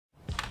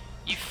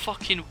You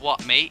fucking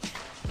what, mate?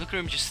 Look at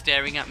him just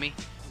staring at me.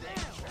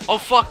 Oh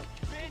fuck!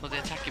 Oh, they're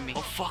attacking me.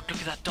 Oh fuck, look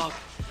at that dog.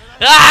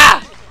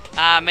 Ah!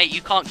 Ah, mate,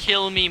 you can't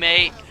kill me,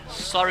 mate.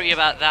 Sorry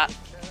about that,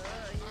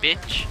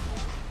 bitch.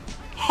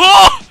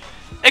 Oh!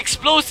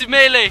 Explosive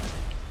melee!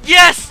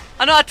 Yes!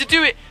 I know how to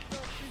do it!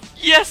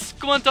 Yes!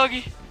 Come on,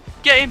 doggy.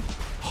 Get him.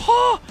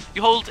 Oh!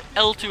 You hold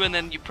L2 and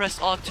then you press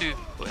R2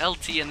 or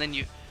LT and then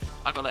you...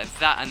 I go like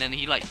that and then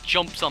he like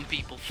jumps on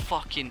people.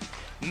 Fucking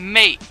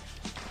mate.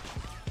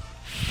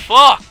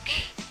 Fuck!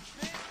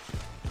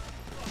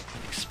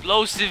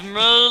 Explosive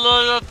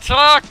melee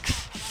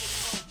attacks!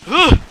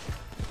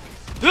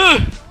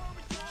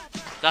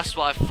 That's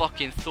what I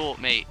fucking thought,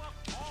 mate.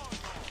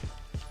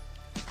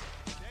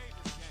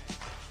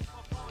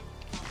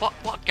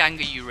 What gang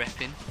are you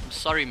repping? I'm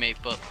sorry, mate,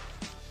 but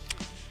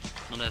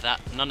none of that.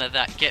 None of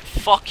that. Get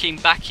fucking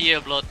back here,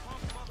 blood.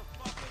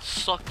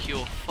 Suck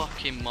your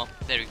fucking mom.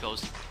 There he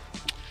goes.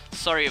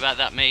 Sorry about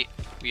that, mate.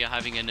 We are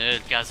having an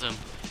orgasm.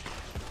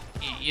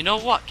 You know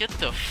what? Get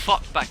the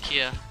fuck back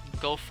here.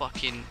 Go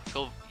fucking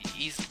go.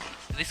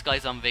 This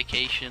guy's on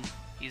vacation.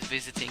 He's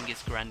visiting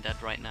his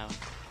granddad right now.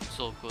 It's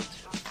all good.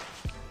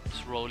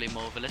 Let's roll him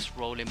over. Let's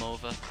roll him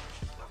over.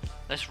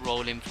 Let's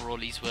roll him for all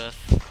he's worth.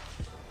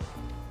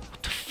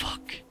 What the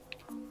fuck?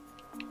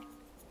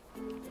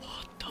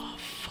 What the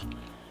fuck?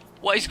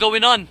 What is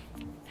going on?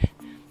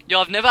 Yo,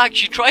 I've never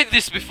actually tried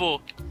this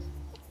before.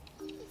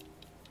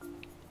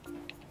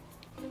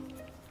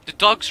 The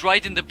dog's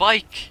riding the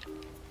bike.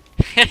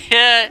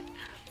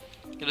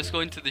 Let's go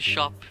into the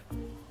shop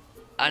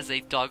as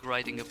a dog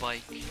riding a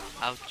bike.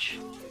 Ouch.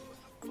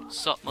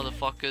 Sup,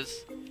 motherfuckers?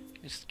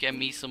 Just get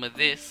me some of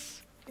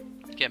this.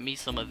 Get me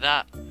some of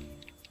that.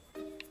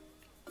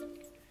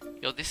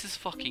 Yo, this is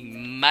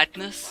fucking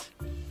madness.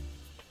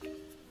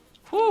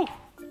 Whew.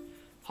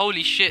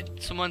 Holy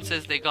shit. Someone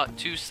says they got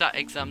 2 SAT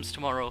exams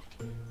tomorrow.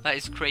 That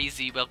is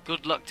crazy. Well,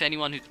 good luck to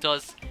anyone who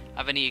does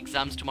have any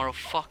exams tomorrow.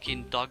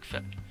 Fucking dog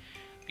fit.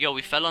 Yo,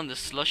 we fell on the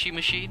slushy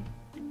machine.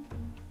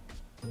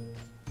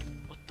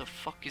 What the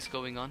fuck is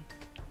going on?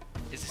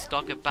 Is this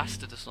dog a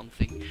bastard or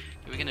something?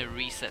 We're gonna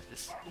reset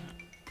this.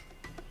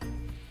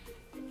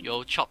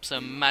 Yo, Chop's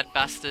a mad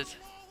bastard.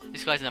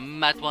 This guy's a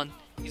mad one.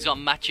 He's got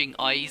matching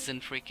eyes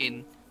and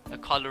freaking a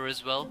collar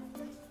as well.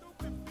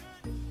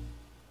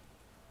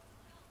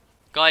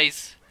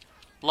 Guys,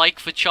 like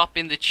for Chop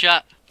in the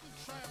chat.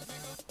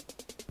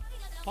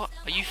 What?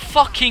 Are you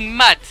fucking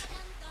mad?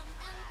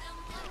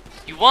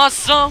 You want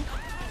some?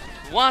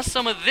 You want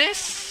some of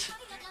this?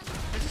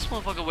 Is this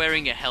motherfucker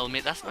wearing a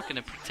helmet? That's not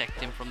gonna protect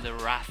him from the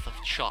wrath of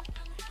Chop.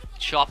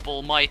 Chop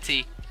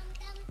almighty.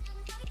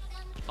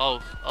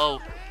 Oh,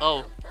 oh,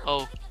 oh,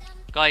 oh.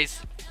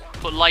 Guys,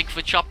 put like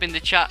for Chop in the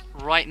chat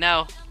right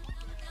now.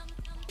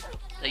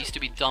 That used to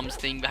be Dom's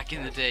thing back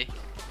in the day.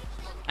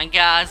 And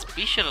guys,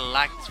 be sure to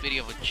like this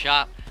video for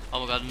Chop.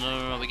 Oh my god,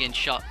 no, we're getting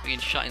shot. We're getting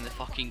shot in the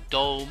fucking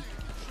dome.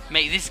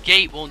 Mate, this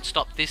gate won't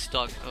stop this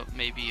dog. Oh,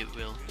 maybe it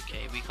will.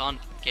 Okay, we can't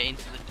get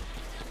into the...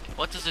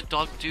 What does a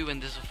dog do when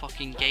there's a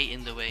fucking gate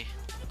in the way?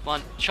 Come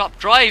on, Chop,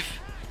 drive!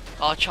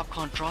 Oh, Chop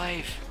can't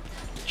drive.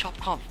 Chop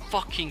can't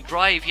fucking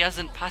drive. He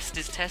hasn't passed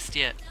his test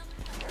yet.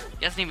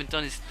 He hasn't even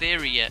done his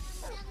theory yet.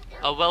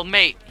 Oh, well,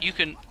 mate, you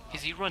can...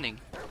 Is he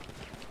running?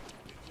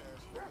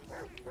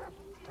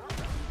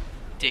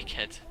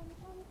 Dickhead.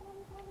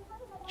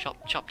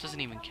 Chop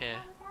doesn't even care.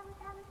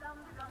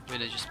 We're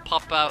gonna just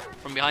pop out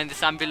from behind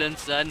this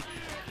ambulance and...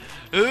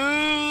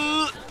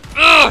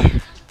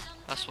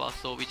 That's what I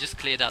thought. We just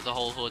cleared out the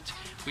whole hood.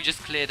 We just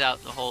cleared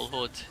out the whole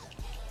hood.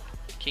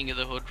 King of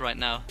the hood right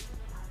now.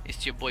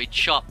 It's your boy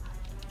Chop.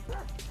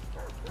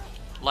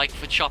 Like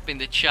for Chop in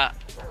the chat.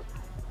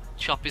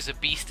 Chop is a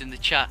beast in the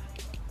chat.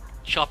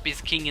 Chop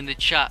is king in the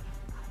chat.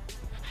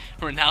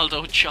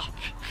 Ronaldo Chop.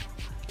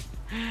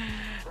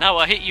 Now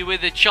I hit you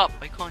with a Chop.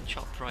 I can't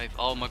Chop drive.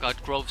 Oh my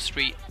god, Grove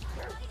Street.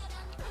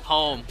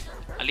 Home.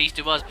 At least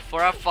it was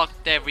before I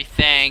fucked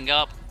everything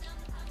up.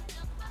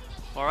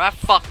 Before I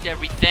fucked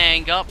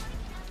everything up.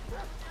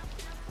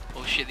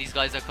 Oh shit, these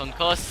guys are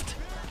concussed.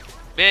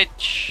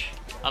 Bitch.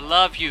 I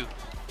love you.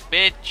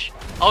 Bitch.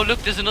 Oh look,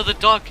 there's another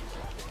dog.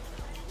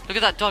 Look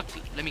at that dog.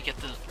 Let me get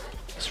the...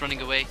 It's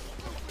running away.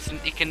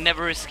 It can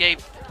never escape.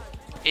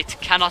 It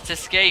cannot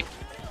escape.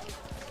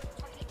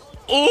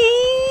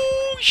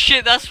 Oh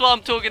shit, that's what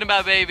I'm talking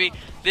about, baby.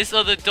 This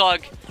other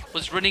dog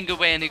was running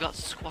away and he got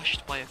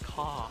squashed by a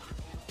car.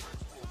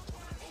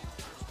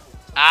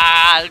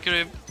 Ah, look at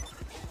him.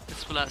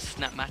 Let's pull out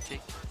Snapmatic.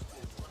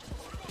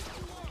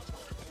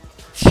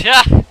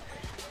 Tja!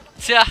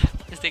 Tja!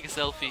 Let's take a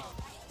selfie.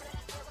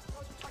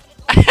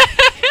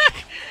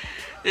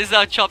 This is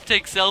how Chop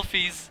takes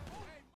selfies.